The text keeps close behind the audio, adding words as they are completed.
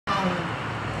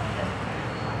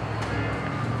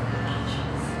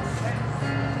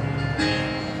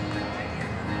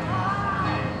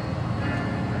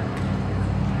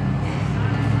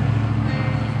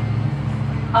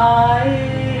I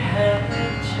have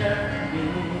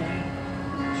journeyed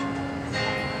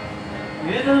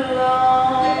with a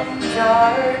long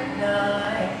dark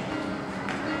night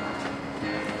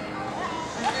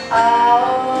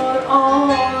out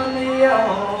on the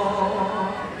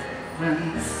open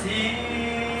sea.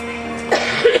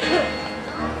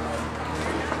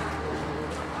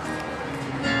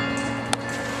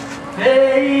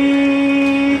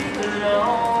 Faith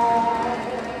alone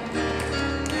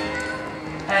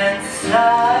and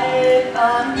sight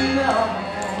unknown,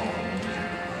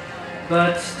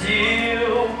 but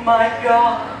still my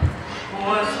God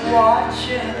was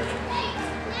watching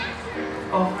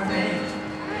over me.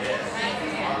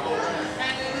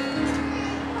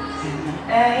 In the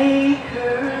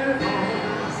anchor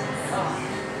holds,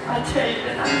 I tell you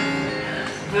tonight,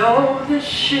 though the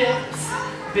ship's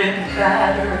been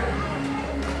battered,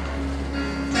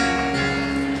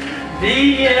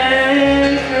 the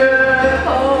anchor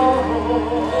holds,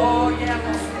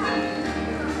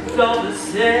 though the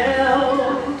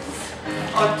sails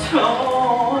are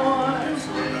torn.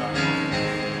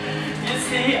 You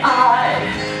see, I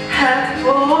have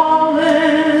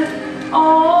fallen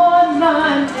on my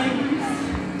knees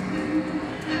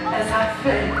as I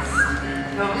face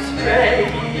those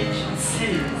raging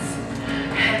seas,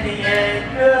 and the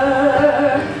anchor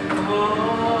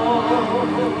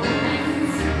holds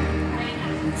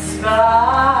in spite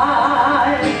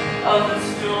of the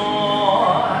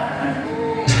storm.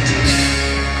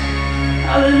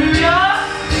 Hallelujah!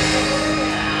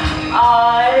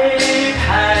 I've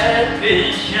had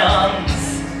visions.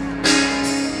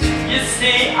 You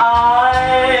see,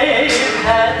 I've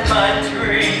had my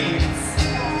dreams,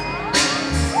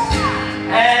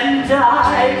 and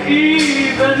I've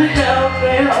even held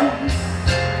them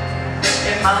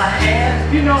in my hand.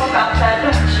 You know about that,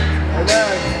 don't you?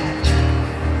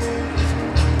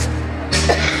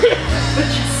 But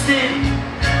you see,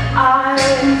 I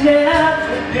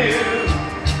never knew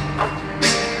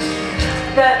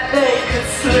that they could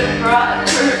slip right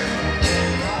through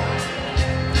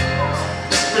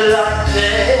like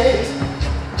they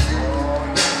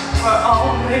were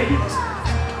only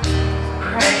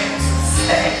praying to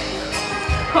say,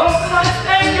 oh, I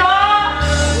thank God.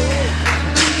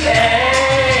 The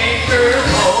anchor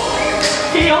holds,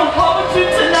 He'll hold you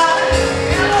tonight,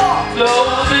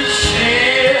 though the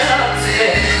ship's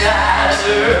been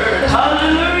battered.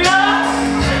 Hallelujah.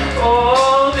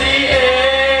 Oh, the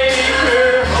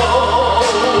anchor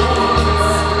holds,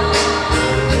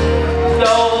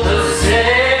 though the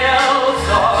sails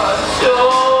are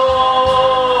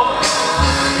short.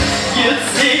 You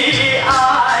see, I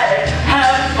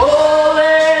have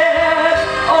fallen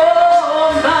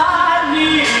on my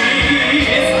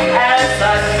knees as I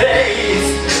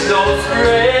face those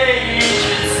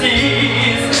raging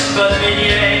seas, but the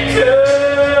anchor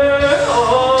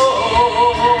holds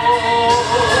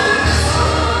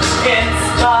in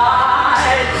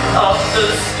spite of the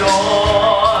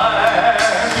storm.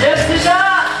 Yes, it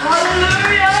does.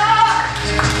 Hallelujah.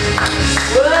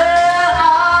 Well,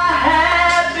 I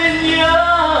have been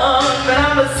young, but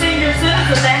I'm a senior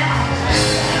citizen now.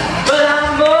 But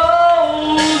I'm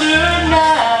older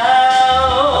now,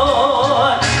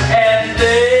 and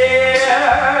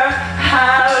there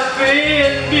have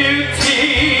been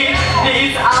beauty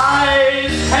these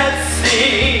eyes have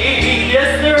seen.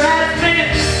 Yes, there has been.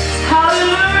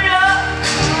 Hallelujah.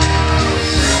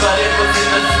 But it was in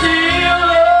the still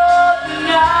of the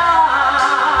night,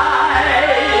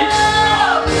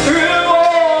 through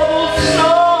all the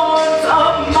storms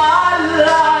of my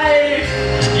life.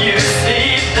 You see,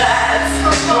 that's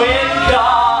when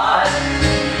God,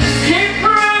 He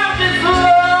proved His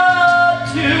love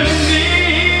to me.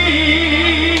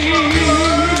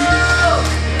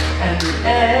 And the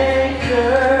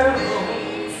anchor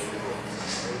holds,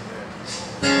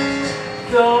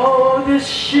 though the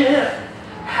ship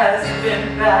has been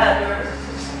battered.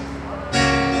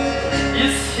 You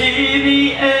see, the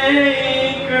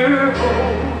anchor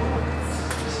holds,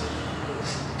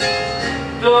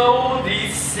 though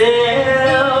these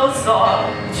sails are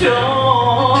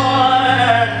torn.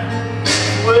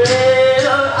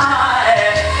 Well, I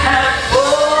have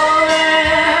fallen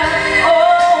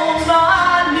on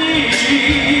my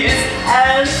knees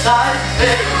as I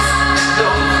face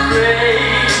those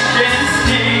raging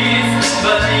seas,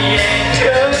 but the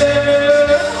anchor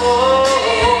holds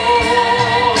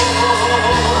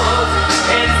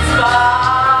in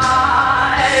spite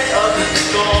of the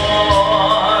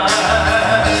storm.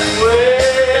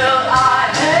 Well, I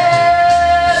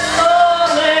have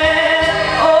fallen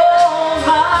on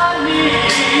my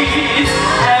knees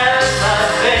as I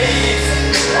face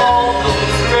all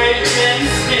those raging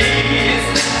seas.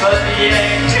 the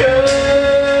anchor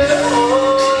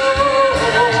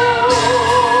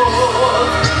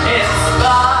in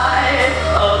spite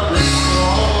of the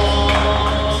storm.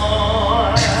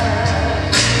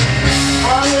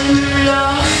 Hallelujah,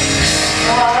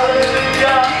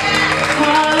 hallelujah,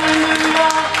 hallelujah,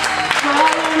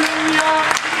 hallelujah,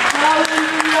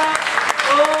 hallelujah.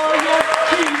 Oh yes,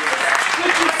 Jesus,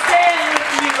 would you stand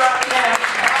with me right now?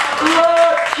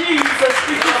 Lord Jesus,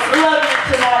 we just love you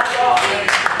tonight, Lord.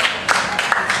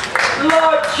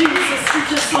 Lord Jesus, we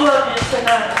just love you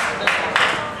tonight.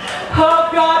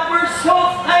 Oh God, we're so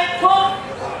thankful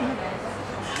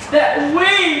that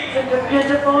we can depend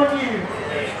upon you.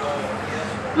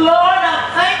 Lord,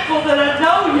 I'm thankful that I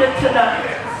know you tonight.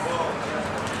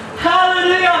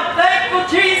 Hallelujah, I'm thankful,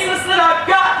 Jesus, that I've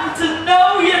gotten to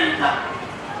know you tonight.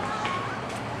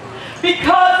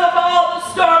 Because of all the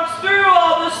storms, through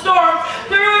all the storms,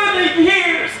 through the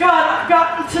years, God, I've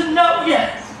gotten to know you.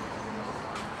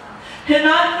 And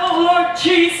I know, Lord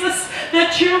Jesus,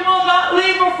 that you will not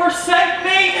leave or forsake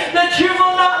me, that you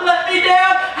will not let me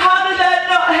down. How do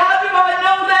I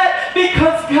know that?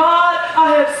 Because, God,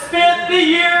 I have spent the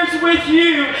years with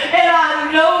you, and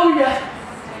I know you.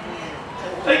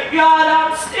 But, God,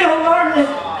 I'm still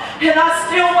learning, and I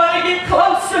still want to get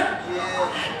closer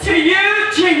to you,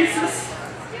 Jesus.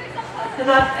 And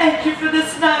I thank you for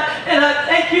this night, and I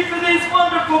thank you for these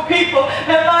wonderful people.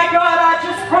 And my God, I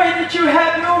just pray that you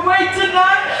have your way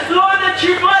tonight. Lord, that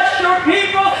you bless your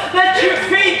people, that you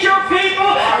feed your people.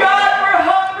 God, we're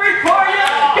hungry for you.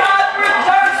 God, we're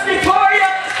thirsty for you.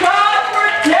 God,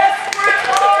 we're desperate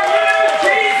for you,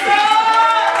 Jesus.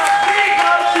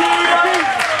 Hallelujah.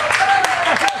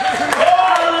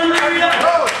 Hallelujah.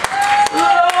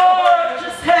 Lord,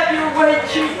 just have your way,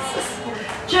 Jesus.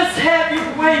 Just have your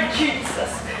way, Jesus.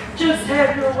 Just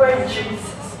have your way,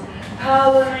 Jesus.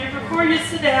 Hallelujah. Before you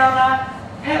sit down, I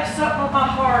have something on my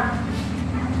heart.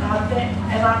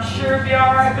 And I'm sure it'll be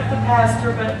all right with the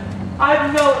pastor, but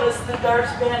I've noticed that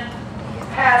there's been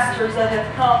pastors that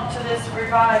have come to this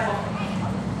revival.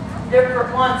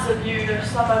 Different ones of you. There's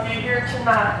some of you here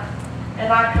tonight.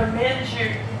 And I commend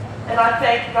you. And I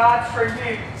thank God for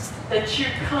you, that you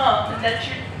come and that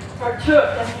you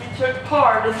partook and you took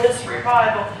part in this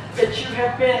revival, that you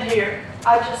have been here.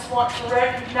 I just want to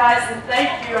recognize and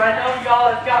thank you. I know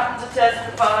y'all have gotten to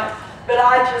testify, but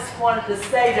I just wanted to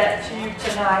say that to you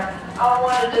tonight. I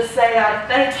wanted to say I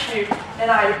thank you and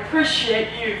I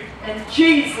appreciate you, and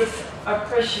Jesus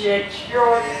appreciates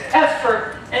your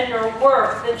effort and your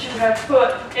work that you have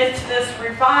put into this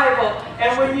revival.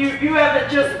 And when you haven't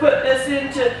just put this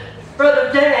into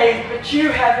Brother Dave, but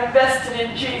you have invested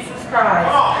in Jesus Christ.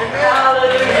 Oh,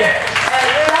 hallelujah. And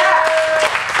that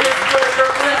is where your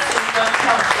blessing is going to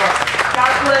come from.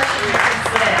 God bless you. You can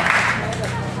sit down.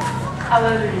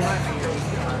 Hallelujah.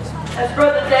 As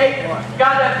Brother Dave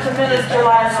got up to minister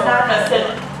last night, I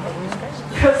said,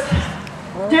 because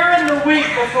during the week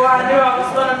before I knew I was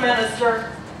going to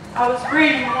minister, I was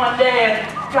reading one day and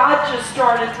God just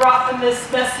started dropping this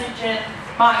message in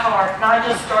my heart, and I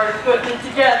just started putting it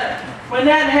together. When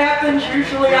that happens,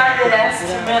 usually I get asked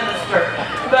to minister.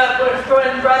 But when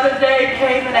Brother Dave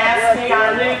came and asked me,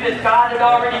 I knew that God had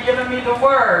already given me the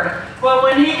word. Well,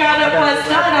 when he got up last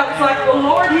night, I was like, well,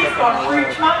 Lord, he's going to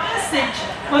preach my message.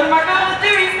 What am I going to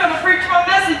do? He's going to preach my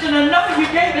message, and I know you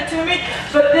gave it to me.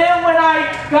 But then when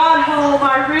I got home,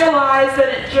 I realized that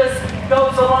it just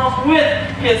goes along with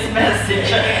his message.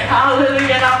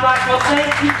 Hallelujah. And I'm like, well, thank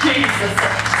you, Jesus.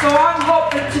 So I'm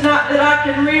hoping tonight that I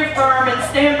can reaffirm and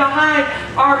stand behind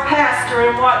our pastor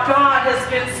and what God has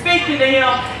been speaking to him.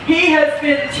 He has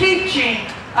been teaching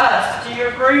us. Do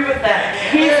you agree with that?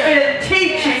 He's been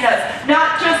teaching us,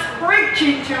 not just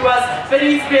preaching to us, but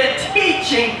he's been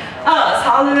teaching us.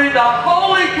 Hallelujah. The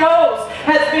Holy Ghost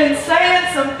has been saying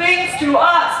some things to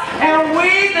us, and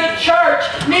we, the church,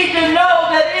 need to know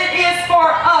that it is for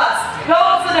us,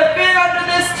 those that have been under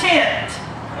this tent.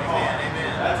 Amen.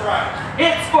 That's right.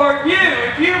 It's for you.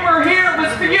 If you were here, it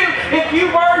was for you. If you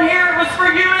weren't here, it was for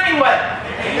you anyway.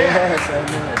 Yes,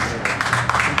 amen.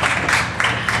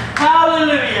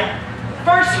 Hallelujah.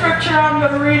 First scripture I'm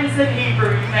going to read is in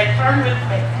Hebrew. You may turn with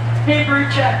me. Hebrew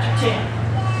chapter 10.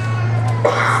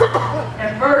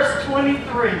 And verse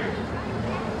 23.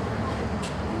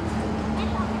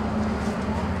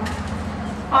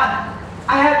 I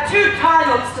have two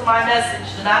titles to my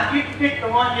message tonight. You can pick the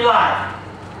one you like.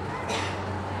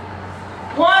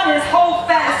 One is hold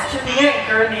fast to the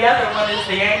anchor, and the other one is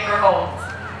the anchor holds.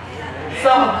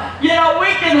 So, you know,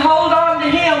 we can hold on to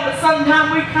him, but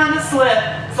sometimes we kind of slip.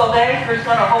 So the anchor is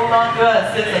going to hold on to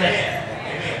us, isn't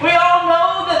it? We all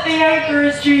know that the anchor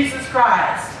is Jesus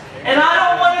Christ. And I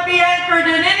don't want to be anchored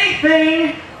in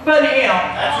anything but Him.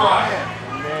 That's right.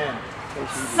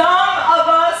 Some of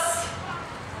us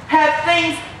have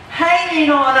things hanging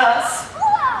on us,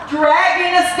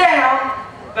 dragging us down,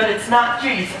 but it's not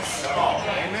Jesus.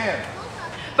 Amen.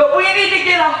 But we need to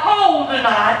get a hold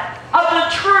tonight of the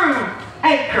true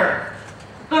anchor,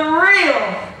 the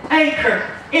real anchor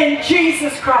in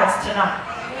Jesus Christ tonight.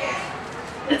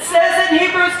 It says in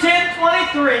Hebrews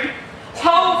 10:23,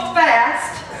 hold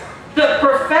fast the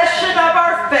profession of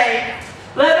our faith.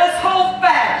 Let us hold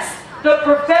fast the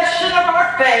profession of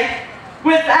our faith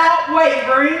without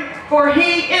wavering, for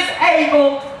He is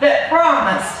able that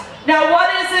promised. Now what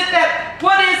is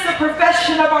the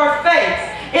profession of our faith?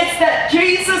 It's that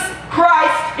Jesus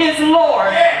Christ is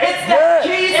Lord. It's that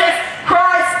Jesus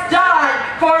Christ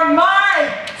died for my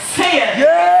sin. It's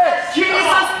that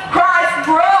Jesus Christ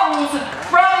rose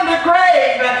from the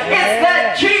grave. It's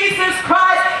that Jesus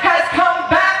Christ has come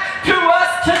back to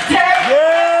us today.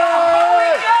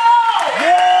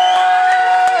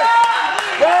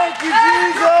 Thank you,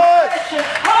 Jesus.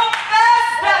 Hold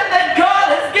fast that God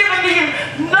has given to you.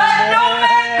 Let no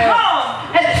man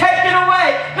come and take it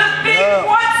away. The thief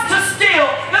wants to steal.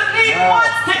 The thief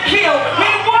wants to kill.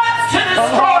 He wants to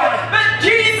destroy. But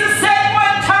Jesus said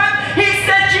one time, He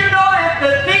said, you know, if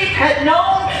the thief had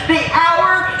known the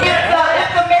hour, if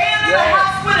the man in the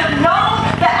house would have known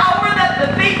the hour that the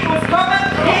thief was coming,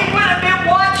 he would have been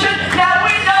watching. Now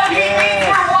we know He means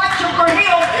we're watching for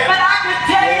Him, but I can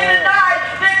tell you tonight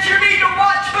that you need to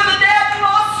watch for the devil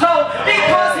also,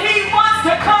 because he wants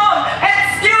to come and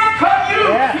steal from you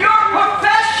your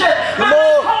profession. But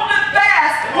let's hold it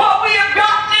fast. What we have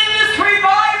gotten in this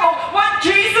revival, what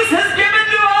Jesus has given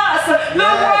to us,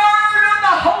 the word of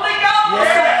the Holy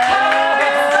Ghost.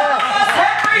 Some of us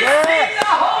have received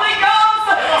the Holy Ghost.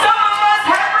 Some of us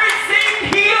have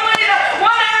received healing.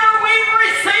 Whatever we've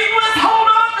received, let's hold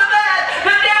on to that.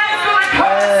 The devil's going to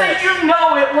come and say, you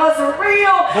know it wasn't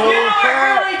real. You know it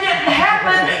really didn't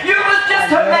happen. You was just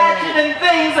imagining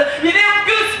things. You